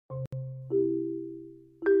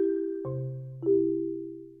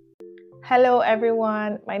Hello,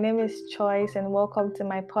 everyone. My name is Choice, and welcome to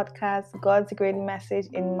my podcast, God's Great Message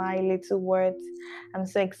in My Little Words. I'm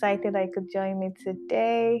so excited I could join me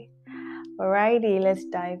today. Alrighty, let's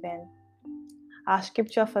dive in. Our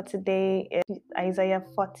scripture for today is Isaiah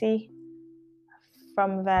 40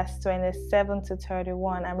 from verse 27 to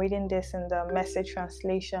 31. I'm reading this in the Message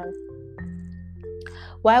translation.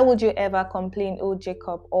 Why would you ever complain, O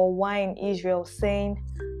Jacob, or whine, Israel, saying,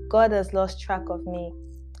 God has lost track of me.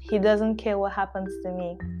 He doesn't care what happens to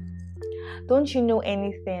me. Don't you know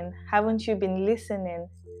anything? Haven't you been listening?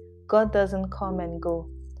 God doesn't come and go.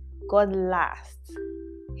 God lasts.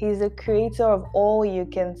 He's the creator of all you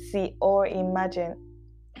can see or imagine.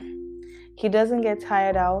 He doesn't get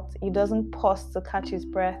tired out. He doesn't pause to catch his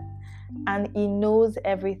breath. And he knows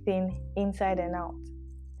everything inside and out.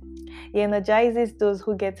 He energizes those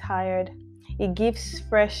who get tired. He gives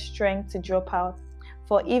fresh strength to drop out.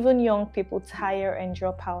 For even young people tire and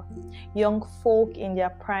drop out. Young folk in their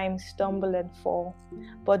prime stumble and fall.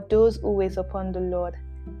 But those who wait upon the Lord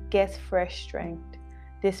get fresh strength.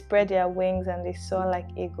 They spread their wings and they soar like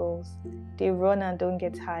eagles. They run and don't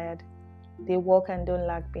get tired. They walk and don't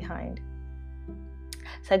lag behind.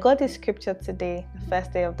 So I got this scripture today, the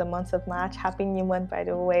first day of the month of March. Happy New Month, by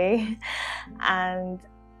the way. And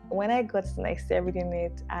when I got to next to reading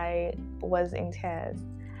it, I was in tears.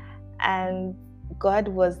 And God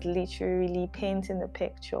was literally painting a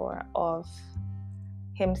picture of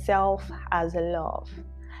himself as a love,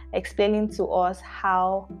 explaining to us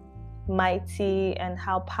how mighty and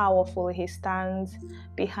how powerful he stands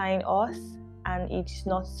behind us, and it's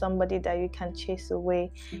not somebody that you can chase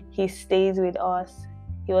away. He stays with us.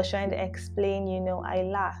 He was trying to explain, I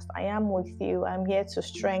last. I am with you. I'm here to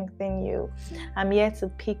strengthen you. I'm here to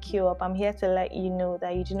pick you up. I'm here to let you know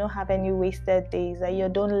that you do not have any wasted days, that you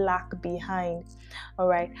don't lag behind. All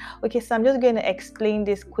right. Okay, so I'm just going to explain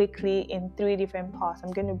this quickly in 3 different parts.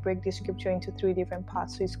 I'm going to break this scripture into 3 different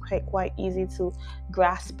parts, so it's quite easy to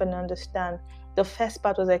grasp and understand. The first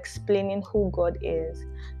part was explaining who God is.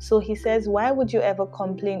 So he says, why would you ever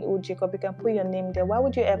complain, O Jacob? You can put your name there. Why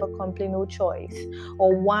would you ever complain, O Choice?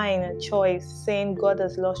 Or whine, a Choice, saying God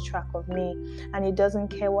has lost track of me and he doesn't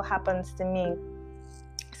care what happens to me.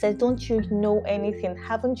 He says, don't you know anything?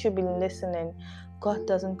 Haven't you been listening? God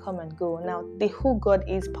doesn't come and go. Now, the who God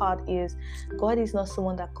is part is, God is not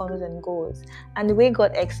someone that comes and goes. And the way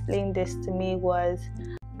God explained this to me was,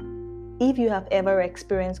 if you have ever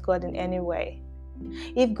experienced God in any way,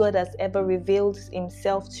 if God has ever revealed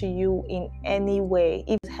himself to you in any way,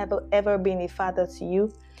 if he's ever been a father to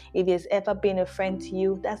you, if he has ever been a friend to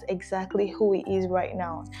you, that's exactly who he is right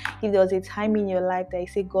now. If there was a time in your life that you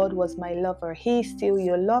say God was my lover, he is still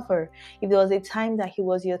your lover. If there was a time that he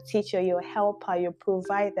was your teacher, your helper, your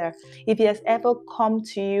provider, if he has ever come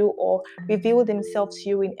to you or revealed himself to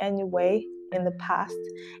you in any way in the past,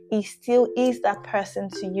 he still is that person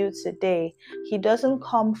to you today. He doesn't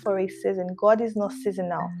come for a season. God is not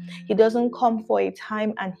seasonal. He doesn't come for a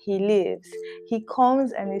time and he leaves. He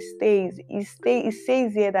comes and he stays. He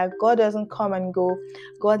says here that God doesn't come and go.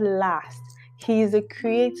 God lasts. He is the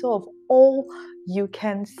creator of all you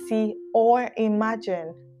can see or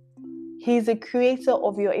imagine. He's the creator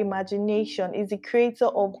of your imagination. He's the creator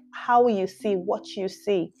of how you see, what you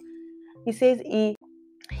see. He says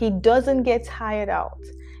he doesn't get tired out.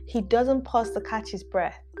 He doesn't pause to catch his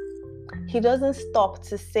breath. He doesn't stop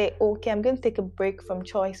to say, okay, I'm going to take a break from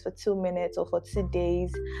Choice for 2 minutes or for 2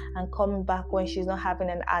 days and come back when she's not having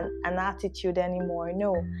an attitude anymore.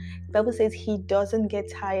 No. The Bible says he doesn't get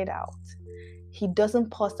tired out. He doesn't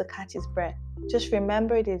pause to catch his breath. Just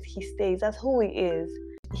remember it is he stays. That's who he is.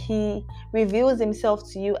 He reveals himself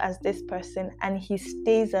to you as this person and he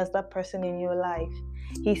stays as that person in your life.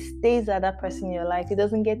 He stays as that person in your life. He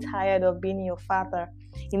doesn't get tired of being your father.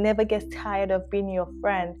 He never gets tired of being your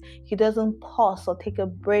friend. He doesn't pause or take a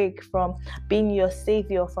break from being your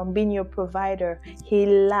savior, from being your provider. He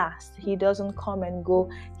lasts. He doesn't come and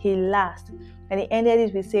go. He lasts. And he ended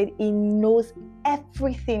it with saying he knows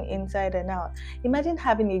everything inside and out. Imagine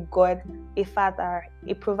having a God, a father,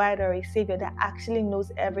 a provider, a savior that actually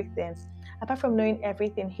knows everything. Apart from knowing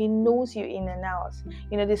everything, he knows you in and out.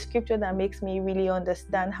 The scripture that makes me really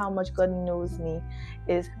understand how much God knows me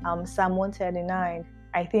is Psalm 139.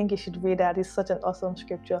 I think you should read that. It's such an awesome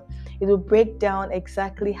scripture. It will break down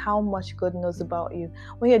exactly how much God knows about you.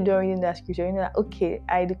 When you're done reading that scripture, you know that, okay,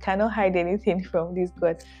 I cannot hide anything from this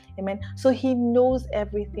God. Amen. So he knows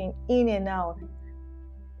everything in and out.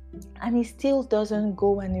 And he still doesn't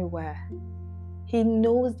go anywhere. He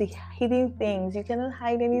knows the hidden things. You cannot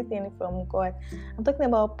hide anything from God. I'm talking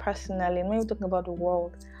about personally. I'm not even talking about the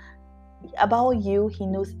world. about you. He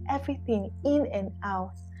knows everything in and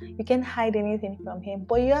out. You can't hide anything from him.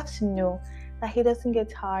 But you have to know that he doesn't get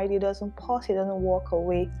tired, he doesn't pause, he doesn't walk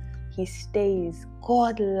away. He stays.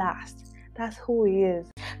 God lasts. That's who he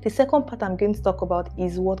is. The second part I'm going to talk about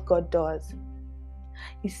is what God does.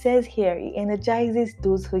 He says here, he energizes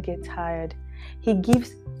those who get tired. He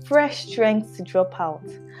gives fresh strength to drop out.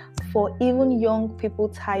 For even young people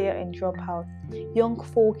tire and drop out. Young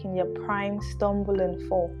folk in their prime stumble and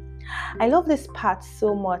fall. I love this part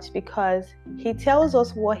so much because he tells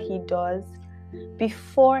us what he does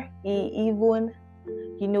before he even,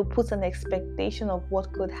 puts an expectation of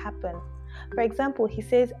what could happen. For example, he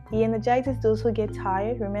says he energizes those who get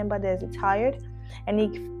tired. Remember, there's a tired. And he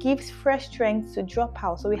gives fresh strength to drop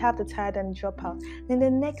out. So we have the tired and drop out. Then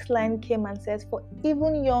the next line came and says, for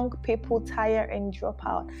even young people tire and drop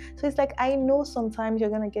out. So it's like, I know sometimes you're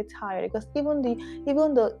gonna get tired, because even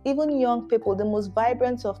young people, the most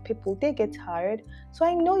vibrant of people, they get tired. So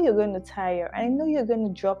I know you're going to tire. I know you're going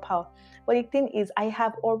to drop out. But the thing is, I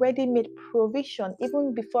have already made provision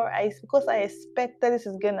even because I expect that this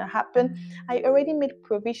is going to happen. I already made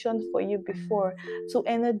provision for you before to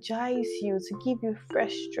energize you, to give you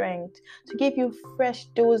fresh strength, to give you fresh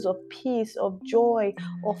dose of peace, of joy,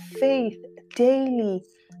 of faith daily,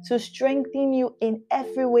 to strengthen you in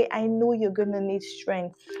every way. I know you're going to need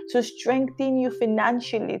strength, to strengthen you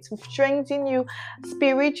financially, to strengthen you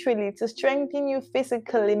spiritually, to strengthen you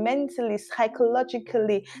physically, mentally,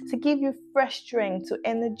 psychologically, to give you fresh strength, to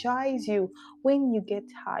energize you when you get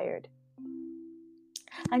tired.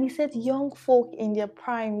 And he said, young folk in their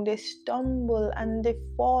prime, they stumble and they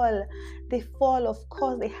fall. They fall. Of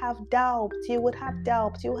course, they have doubts. You would have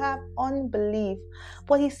doubts. You have unbelief.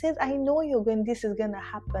 But he says, I know this is going to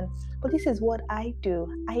happen. But this is what I do.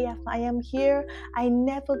 I am here. I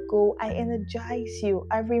never go. I energize you.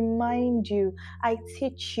 I remind you. I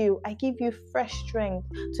teach you. I give you fresh strength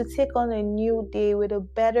to take on a new day with a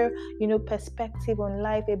better, perspective on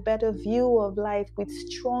life, a better view of life, with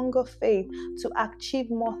stronger faith to achieve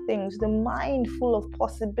more things, the mind full of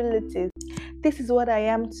possibilities. This is what I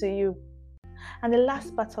am to you. And the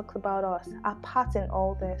last part talks about us, our part in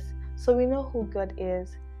all this. So we know who God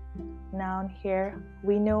is. Now here,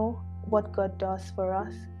 we know what God does for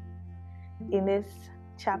us in this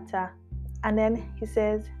chapter. And then he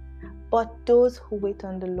says, but those who wait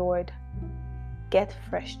on the Lord get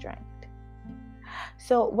fresh strength.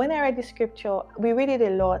 So when I read the scripture, we read it a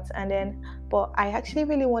lot, but I actually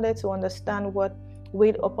really wanted to understand what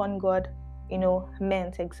wait upon God,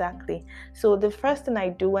 meant exactly. So the first thing I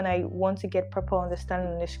do when I want to get proper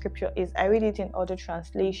understanding in the scripture is I read it in other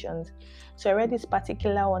translations. So I read this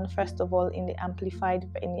particular one first of all in the Amplified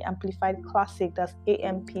Classic, that's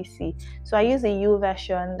AMPC. So I use the U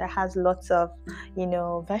version that has lots of,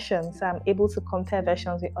 versions. So I'm able to compare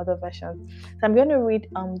versions with other versions. So I'm going to read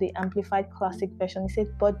the Amplified Classic version. It says,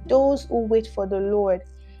 but those who wait for the Lord,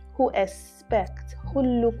 who expect, who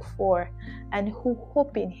look for, and who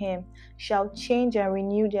hope in him shall change and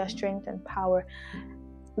renew their strength and power.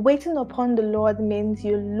 Waiting upon the Lord means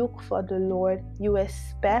you look for the Lord, you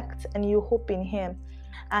expect, and you hope in him.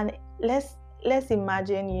 And let's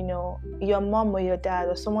imagine, your mom or your dad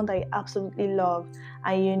or someone that you absolutely love,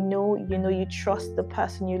 and you trust the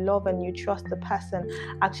person you love, and you trust the person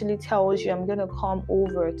actually tells you, I'm going to come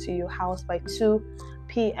over to your house by 2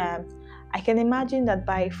 p.m. I can imagine that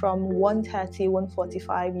from 1:30,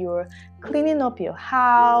 1:45, you're cleaning up your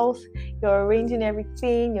house, you're arranging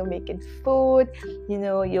everything, you're making food,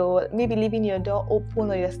 you're maybe leaving your door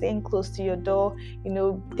open, or you're staying close to your door,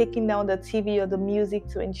 taking down the TV or the music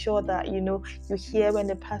to ensure that, you hear when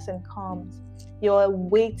the person comes. You're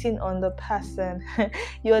waiting on the person.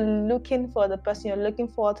 You're looking for the person. You're looking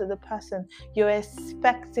forward to the person. You're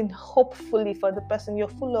expecting hopefully for the person. You're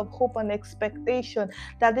full of hope and expectation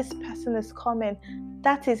that this person is coming.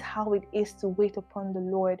 That is how it is to wait upon the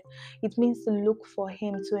Lord. It means to look for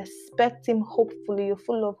him, to expect him hopefully. You're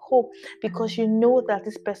full of hope because you know that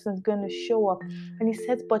this person is going to show up. And he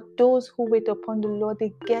says, but those who wait upon the Lord,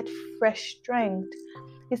 they get fresh strength.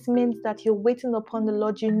 This means that you're waiting upon the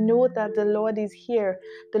Lord. You know that the Lord is here.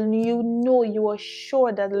 You are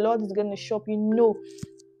sure that the Lord is going to show up. You know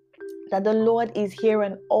that the Lord is here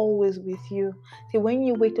and always with you. See, when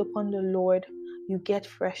you wait upon the Lord, you get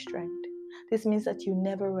fresh strength. This means that you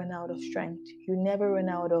never run out of strength. You never run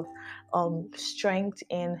out of strength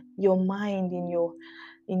in your mind, in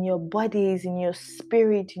your bodies, in your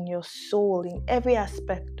spirit, in your soul, in every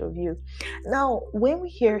aspect of you. Now, when we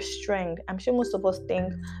hear strength, I'm sure most of us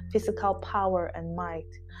think physical power and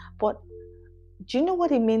might. But do you know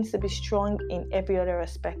what it means to be strong in every other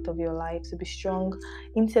aspect of your life? To be strong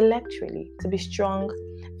intellectually, to be strong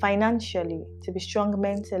financially, to be strong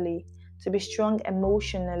mentally, to be strong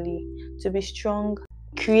emotionally, to be strong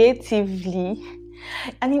creatively,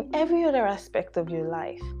 and in every other aspect of your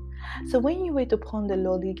life. So when you wait upon the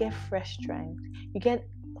Lord, you get fresh strength. You get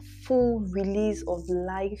full release of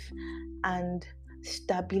life and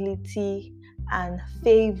stability and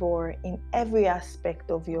favor in every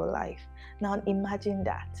aspect of your life. Now imagine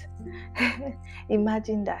that.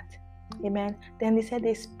 Imagine that. Amen. Then he said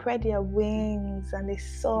they spread their wings and they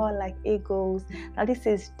soar like eagles. Now this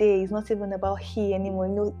is they. It's not even about he anymore.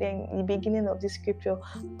 You know, then in the beginning of the scripture,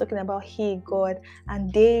 talking about he, God,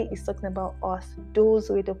 and they is talking about us. Those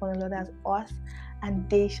who wait upon the Lord as us, and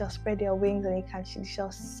they shall spread their wings and they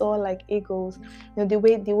shall soar like eagles. You know, the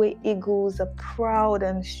way eagles are proud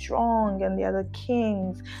and strong, and they are the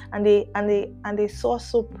kings, and they soar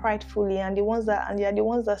so pridefully, and they are the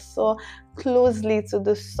ones that soar closely to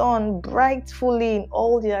the sun, brightfully in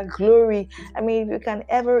all their glory. I mean, if you can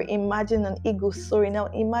ever imagine an eagle soaring, now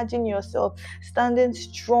imagine yourself standing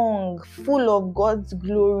strong, full of God's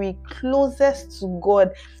glory, closest to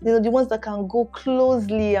God. You know, the ones that can go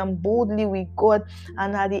closely and boldly with God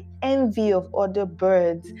and are the envy of other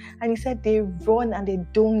birds. And he said they run and they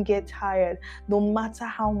don't get tired, no matter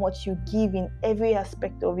how much you give in every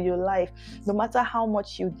aspect of your life, no matter how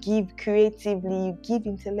much you give creatively, you give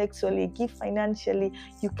intellectually, give financially,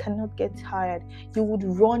 you cannot get tired. You would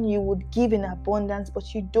run, you would give in abundance,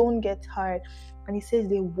 but you don't get tired. And he says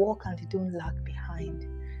they walk and they don't lag behind.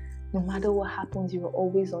 No matter what happens, you are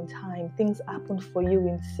always on time. Things happen for you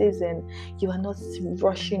in season. You are not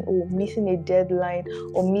rushing or missing a deadline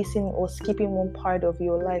or missing or skipping one part of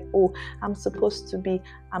your life. Oh, I'm supposed to be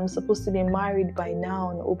married by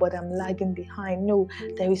now. Oh, but I'm lagging behind. No,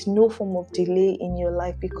 there is no form of delay in your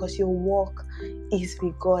life because your walk is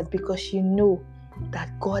with God, because you know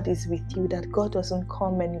that God is with you, that God doesn't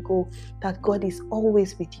come and go, that God is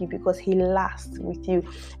always with you because he lasts with you,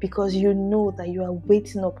 because you know that you are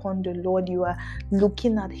waiting upon the Lord, you are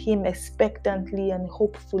looking at him expectantly and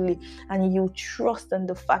hopefully, and you trust in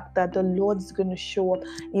the fact that the Lord is going to show up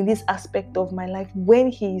in this aspect of my life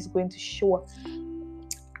when he is going to show up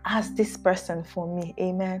as this person for me.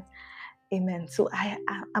 Amen. Amen. So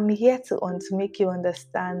I'm here to make you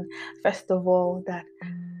understand, first of all, that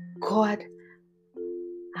God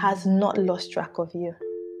has not lost track of you.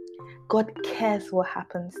 God cares what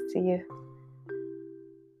happens to you.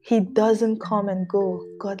 He doesn't come and go.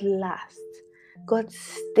 God lasts. God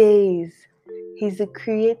stays. He's the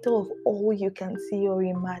creator of all you can see or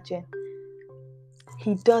imagine.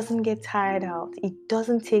 He doesn't get tired out. He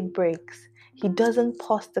doesn't take breaks. He doesn't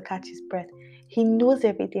pause to catch his breath. He knows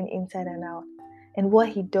everything inside and out. And what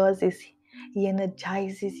he does is he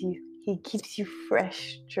energizes you. He gives you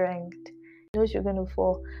fresh strength. He knows you're going to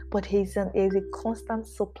fall, but he's a constant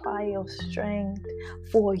supply of strength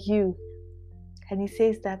for you. And he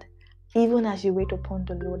says that even as you wait upon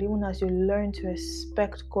the Lord, even as you learn to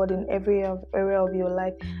respect God in every area of your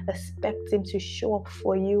life, expect him to show up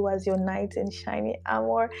for you as your knight in shining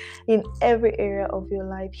armor in every area of your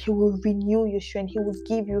life. He will renew your strength. He will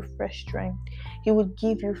give you fresh strength. He will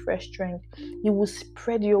give you fresh strength. You will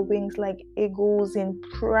spread your wings like eagles in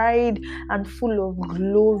pride and full of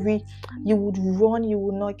glory. You would run, you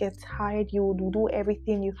will not get tired. You would do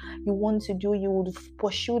everything you want to do. You would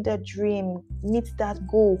pursue that dream, meet that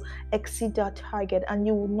goal, exceed that target, and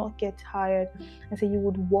you will not get tired. And so you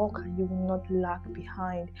would walk and you will not lag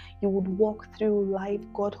behind. You would walk through life,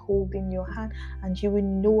 God holding your hand, and you will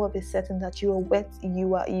know of a certain that you are where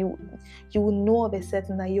you will know of a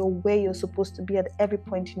certain that you're where you're supposed to be at every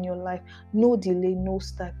point in your life. No delay, no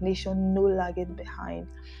stagnation, no lagging behind.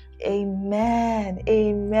 Amen.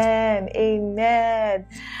 Amen. Amen.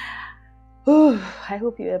 I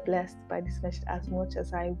hope you are blessed by this message as much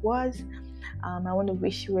as I was. I want to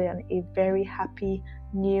wish you a very happy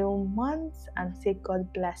new month and say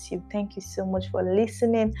God bless you. Thank you so much for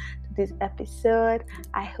listening to this episode.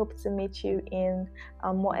 I hope to meet you in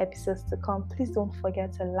more episodes to come. Please don't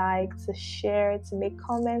forget to like, to share, to make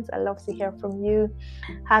comments. I love to hear from you.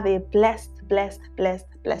 Have a blessed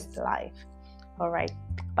life. All right.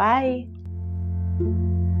 Bye.